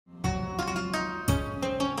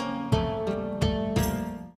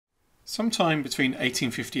Sometime between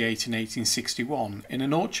 1858 and 1861, in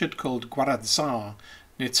an orchard called Guadalzar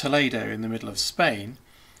near Toledo in the middle of Spain,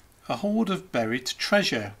 a hoard of buried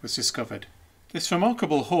treasure was discovered. This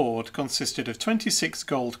remarkable hoard consisted of 26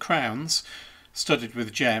 gold crowns studded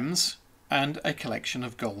with gems and a collection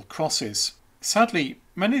of gold crosses. Sadly,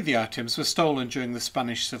 many of the items were stolen during the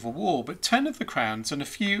Spanish Civil War, but 10 of the crowns and a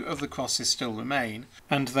few of the crosses still remain,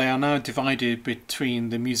 and they are now divided between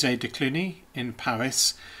the Musée de Cluny in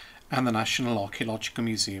Paris and the National Archaeological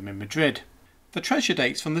Museum in Madrid. The treasure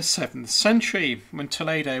dates from the 7th century, when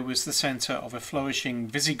Toledo was the centre of a flourishing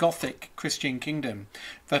Visigothic Christian kingdom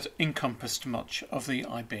that encompassed much of the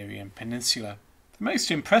Iberian Peninsula. The most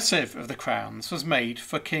impressive of the crowns was made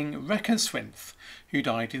for King Reckenswinth, who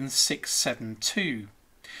died in 672.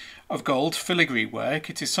 Of gold filigree work,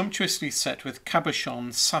 it is sumptuously set with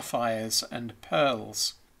cabochon, sapphires and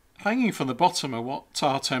pearls. Hanging from the bottom are what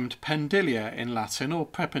are termed pendilia in Latin or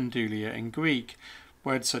prependulia in Greek,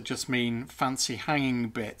 words that just mean fancy hanging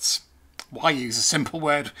bits. Why use a simple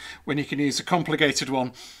word when you can use a complicated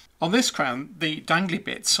one? On this crown, the dangly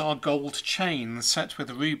bits are gold chains set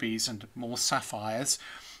with rubies and more sapphires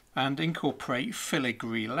and incorporate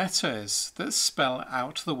filigree letters that spell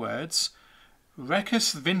out the words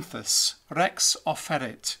Recus Vinthus Rex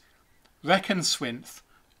offerit. Reckenswinth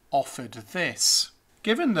offered this.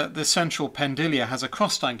 Given that the central pendilia has a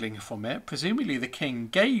cross dangling from it, presumably the king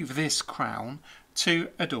gave this crown to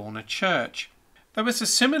adorn a church. There was a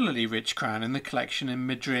similarly rich crown in the collection in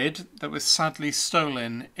Madrid that was sadly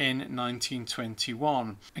stolen in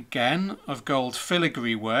 1921. Again, of gold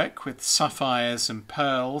filigree work with sapphires and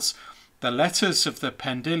pearls, the letters of the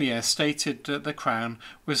pendilia stated that the crown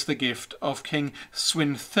was the gift of King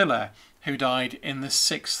Swinthilla, who died in the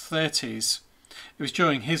 630s. It was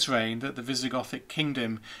during his reign that the Visigothic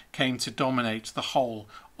kingdom came to dominate the whole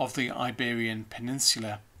of the Iberian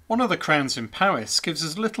Peninsula. One of the crowns in Paris gives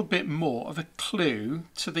us a little bit more of a clue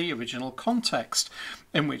to the original context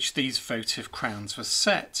in which these votive crowns were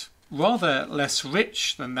set. Rather less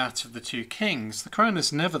rich than that of the two kings, the crown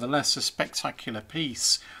is nevertheless a spectacular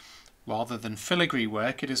piece. Rather than filigree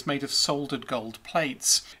work, it is made of soldered gold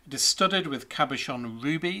plates. It is studded with cabochon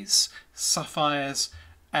rubies, sapphires,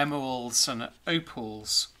 emeralds and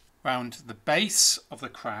opals. Round the base of the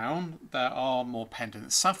crown there are more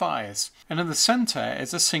pendant sapphires, and in the centre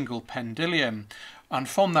is a single pendilium, and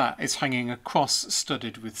from that is hanging a cross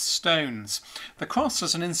studded with stones. The cross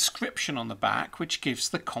has an inscription on the back which gives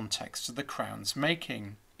the context of the crown's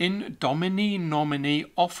making. In Domini nomini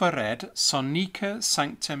offered sonica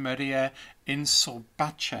sancta Maria in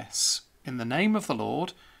sorbaces. In the name of the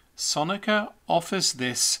Lord, Sonica offers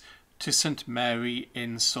this to St. Mary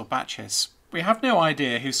in Sorbaces. We have no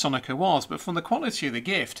idea who Sonica was, but from the quality of the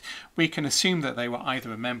gift, we can assume that they were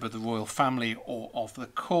either a member of the royal family or of the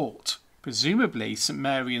court. Presumably, St.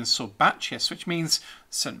 Mary in Sorbaces, which means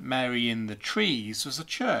St. Mary in the Trees, was a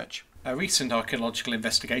church. A recent archaeological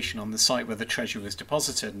investigation on the site where the treasure was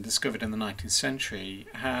deposited and discovered in the 19th century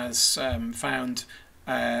has found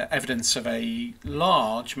evidence of a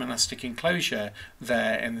large monastic enclosure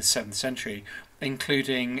there in the 7th century,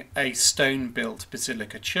 including a stone-built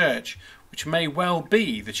basilica church, which may well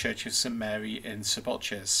be the Church of St. Mary in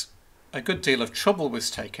Sorbaces. A good deal of trouble was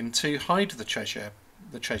taken to hide the treasure.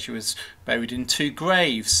 The treasure was buried in 2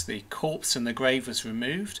 graves. The corpse in the grave was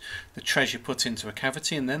removed, the treasure put into a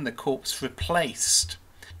cavity, and then the corpse replaced.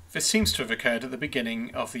 This seems to have occurred at the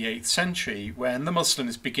beginning of the 8th century, when the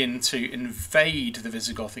Muslims begin to invade the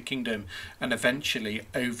Visigothic kingdom and eventually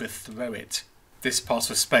overthrow it. This part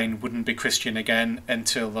of Spain wouldn't be Christian again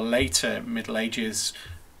until the later Middle Ages,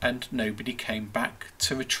 and nobody came back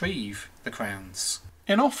to retrieve the crowns.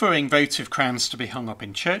 In offering votive crowns to be hung up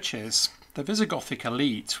in churches, the Visigothic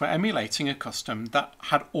elite were emulating a custom that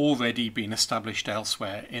had already been established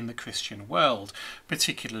elsewhere in the Christian world,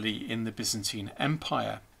 particularly in the Byzantine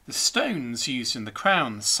Empire. The stones used in the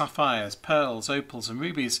crowns, sapphires, pearls, opals and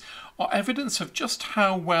rubies, are evidence of just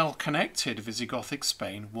how well connected Visigothic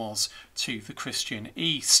Spain was to the Christian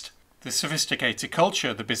East. The sophisticated culture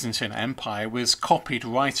of the Byzantine Empire was copied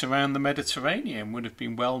right around the Mediterranean, would have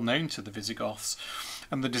been well known to the Visigoths,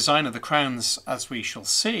 and the design of the crowns, as we shall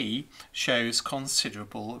see, shows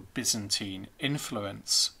considerable Byzantine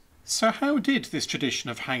influence. So how did this tradition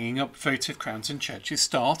of hanging up votive crowns in churches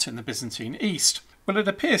start in the Byzantine East? Well, it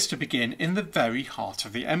appears to begin in the very heart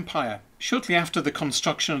of the empire. Shortly after the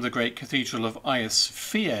construction of the great cathedral of Hagia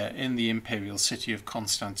Sophia in the imperial city of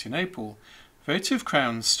Constantinople, votive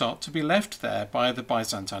crowns start to be left there by the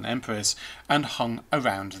Byzantine emperors and hung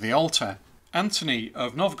around the altar. Anthony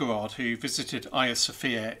of Novgorod, who visited Hagia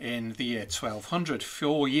Sophia in the year 1200,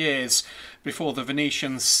 4 years before the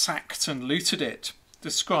Venetians sacked and looted it,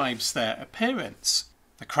 describes their appearance.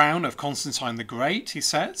 The crown of Constantine the Great, he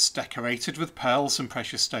says, decorated with pearls and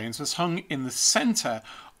precious stones, was hung in the centre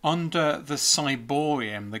under the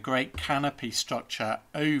ciborium, the great canopy structure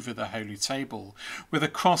over the Holy Table, with a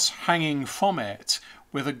cross hanging from it,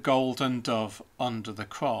 with a golden dove under the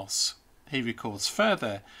cross. He records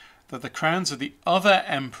further that the crowns of the other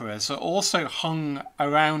emperors are also hung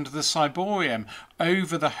around the ciborium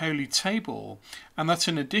over the Holy Table, and that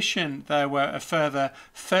in addition there were a further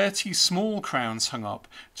 30 small crowns hung up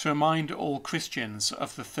to remind all Christians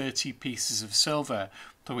of the 30 pieces of silver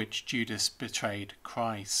for which Judas betrayed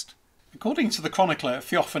Christ. According to the chronicler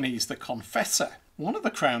Theophanes the Confessor, one of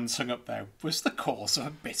the crowns hung up there was the cause of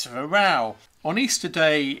a bit of a row. On Easter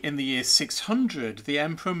Day in the year 600, the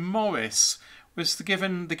Emperor Maurice was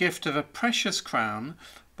given the gift of a precious crown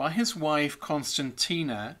by his wife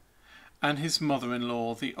Constantina and his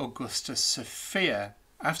mother-in-law the Augusta Sophia.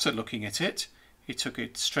 After looking at it, he took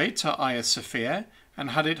it straight to Hagia Sophia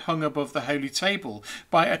and had it hung above the Holy Table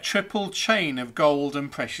by a triple chain of gold and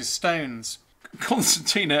precious stones.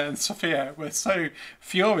 Constantina and Sophia were so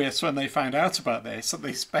furious when they found out about this that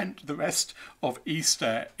they spent the rest of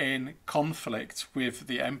Easter in conflict with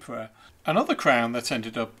the emperor. Another crown that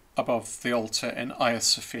ended up above the altar in Hagia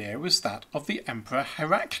Sophia was that of the Emperor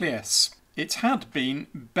Heraclius. It had been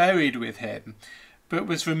buried with him, but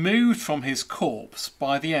was removed from his corpse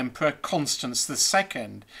by the Emperor Constans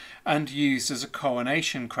II and used as a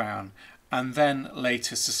coronation crown, and then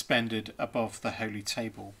later suspended above the Holy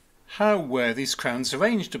Table. How were these crowns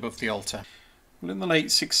arranged above the altar? Well, in the late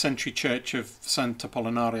 6th century church of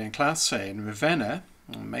Sant'Apollinare in Classe in Ravenna,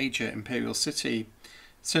 a major imperial city,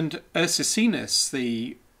 St. Ursicinus,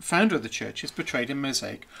 the founder of the church, is portrayed in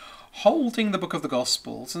mosaic holding the Book of the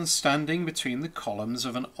Gospels and standing between the columns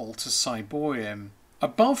of an altar ciborium.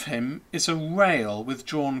 Above him is a rail with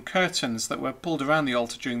drawn curtains that were pulled around the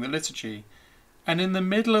altar during the liturgy, and in the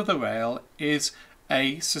middle of the rail is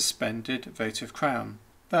a suspended votive crown.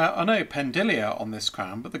 There are no pendilia on this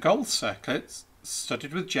crown, but the gold circlet,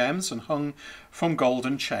 studded with gems and hung from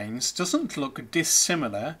golden chains, doesn't look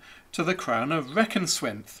dissimilar to the crown of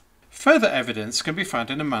Reconswinth. Further evidence can be found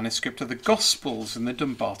in a manuscript of the Gospels in the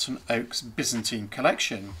Dumbarton Oaks Byzantine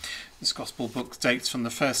collection. This Gospel book dates from the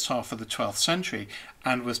first half of the 12th century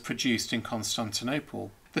and was produced in Constantinople.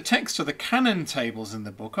 The text of the canon tables in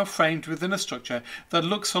the book are framed within a structure that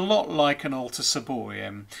looks a lot like an altar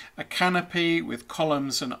ciborium, a canopy with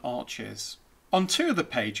columns and arches. On 2 of the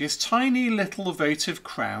pages, tiny little votive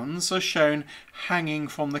crowns are shown hanging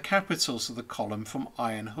from the capitals of the column from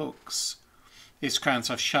iron hooks. These crowns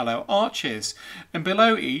have shallow arches, and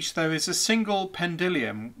below each there is a single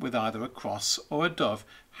pendulum with either a cross or a dove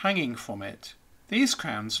hanging from it. These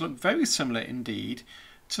crowns look very similar indeed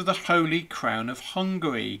to the Holy Crown of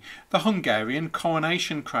Hungary, the Hungarian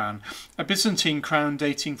coronation crown, a Byzantine crown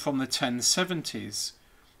dating from the 1070s.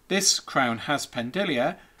 This crown has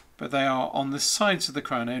pendilia, but they are on the sides of the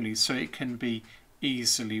crown only, so it can be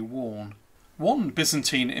easily worn. One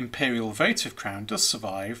Byzantine imperial votive crown does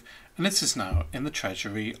survive, and it is now in the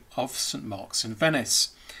treasury of St. Mark's in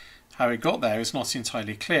Venice. How it got there is not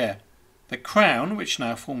entirely clear. The crown, which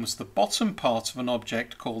now forms the bottom part of an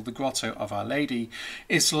object called the Grotto of Our Lady,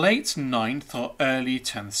 is late 9th or early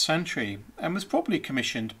 10th century, and was probably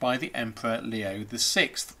commissioned by the Emperor Leo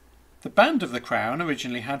VI. The band of the crown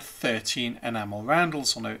originally had 13 enamel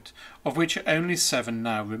roundels on it, of which only 7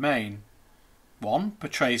 now remain. 1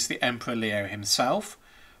 portrays the Emperor Leo himself,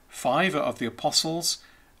 5 are of the Apostles,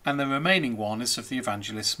 and the remaining 1 is of the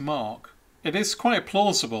evangelist Mark. It is quite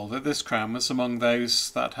plausible that this crown was among those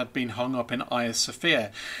that had been hung up in Hagia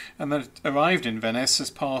Sophia, and that it arrived in Venice as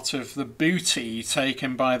part of the booty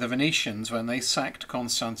taken by the Venetians when they sacked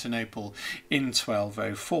Constantinople in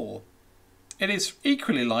 1204. It is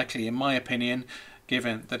equally likely, in my opinion,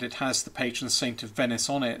 given that it has the patron saint of Venice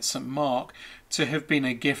on it, St. Mark, to have been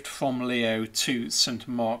a gift from Leo to St.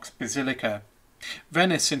 Mark's Basilica.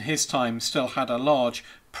 Venice in his time still had a large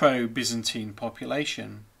pro-Byzantine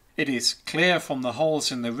population. It is clear from the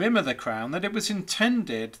holes in the rim of the crown that it was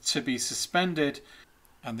intended to be suspended,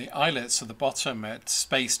 and the eyelets at the bottom at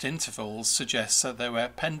spaced intervals suggest that there were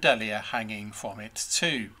pendilia hanging from it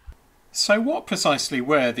too. So what precisely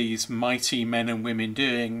were these mighty men and women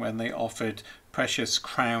doing when they offered precious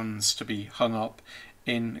crowns to be hung up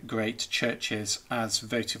in great churches as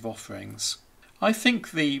votive offerings? I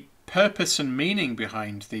think the purpose and meaning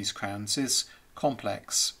behind these crowns is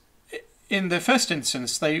complex. In the first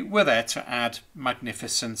instance, they were there to add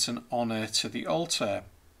magnificence and honour to the altar.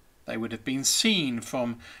 They would have been seen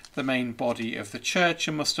from the main body of the church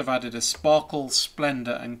and must have added a sparkle,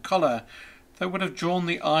 splendour and colour that would have drawn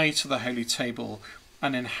the eye to the holy table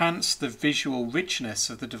and enhanced the visual richness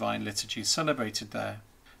of the divine liturgy celebrated there.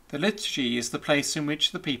 The liturgy is the place in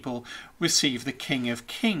which the people receive the King of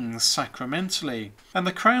Kings sacramentally, and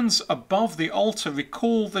the crowns above the altar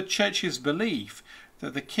recall the Church's belief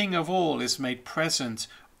that the King of all is made present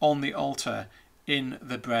on the altar in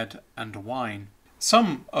the bread and wine.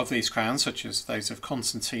 Some of these crowns, such as those of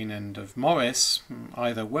Constantine and of Maurice,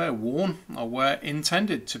 either were worn or were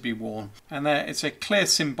intended to be worn, and there is a clear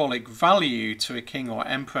symbolic value to a king or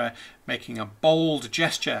emperor making a bold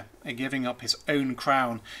gesture and giving up his own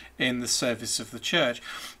crown in the service of the church,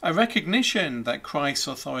 a recognition that Christ's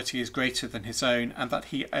authority is greater than his own and that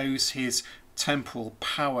he owes his temporal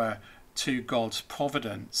power to God's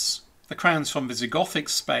providence. The crowns from Visigothic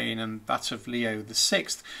Spain and that of Leo VI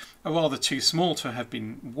are rather too small to have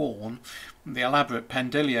been worn. The elaborate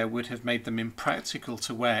pendilia would have made them impractical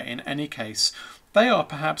to wear in any case. They are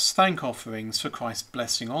perhaps thank offerings for Christ's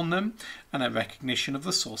blessing on them and a recognition of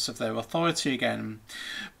the source of their authority again.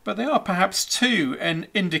 But they are perhaps too an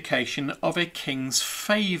indication of a king's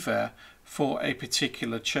favour for a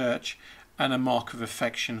particular church and a mark of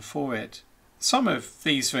affection for it. Some of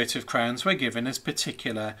these votive crowns were given as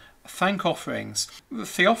particular thank offerings.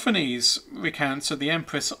 Theophanes recounts of the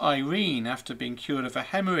Empress Irene, after being cured of a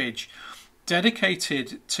hemorrhage,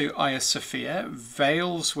 dedicated to Hagia Sophia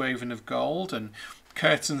veils woven of gold and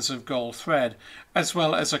curtains of gold thread, as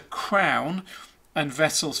well as a crown and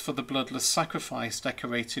vessels for the bloodless sacrifice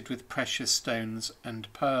decorated with precious stones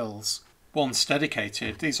and pearls. Once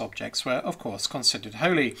dedicated, these objects were of course considered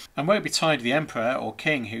holy and were betide the emperor or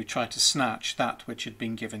king who tried to snatch that which had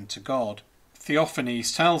been given to God.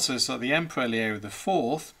 Theophanes tells us that the Emperor Leo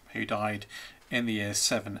IV, who died in the year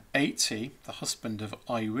 780, the husband of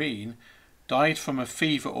Irene, died from a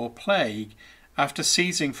fever or plague after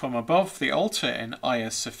seizing from above the altar in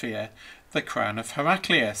Hagia Sophia the crown of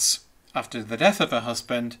Heraclius. After the death of her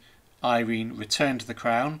husband, Irene returned the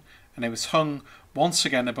crown and it was hung once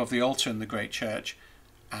again above the altar in the great church,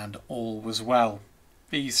 and all was well.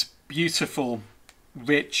 These beautiful,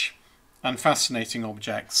 rich and fascinating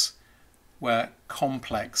objects were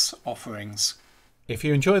complex offerings. If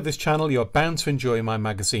you enjoyed this channel, you're bound to enjoy my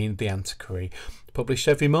magazine, The Antiquary. Published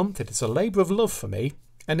every month, it is a labour of love for me,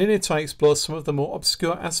 and in it I explore some of the more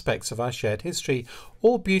obscure aspects of our shared history,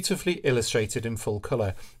 all beautifully illustrated in full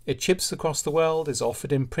colour. It ships across the world, is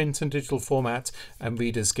offered in print and digital format, and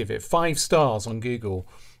readers give it 5 stars on Google.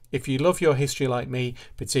 If you love your history like me,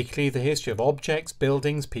 particularly the history of objects,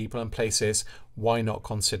 buildings, people and places, why not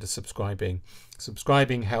consider subscribing?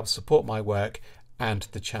 Subscribing helps support my work and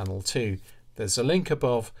the channel too. There's a link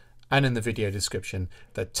above and in the video description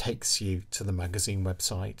that takes you to the magazine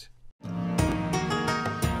website.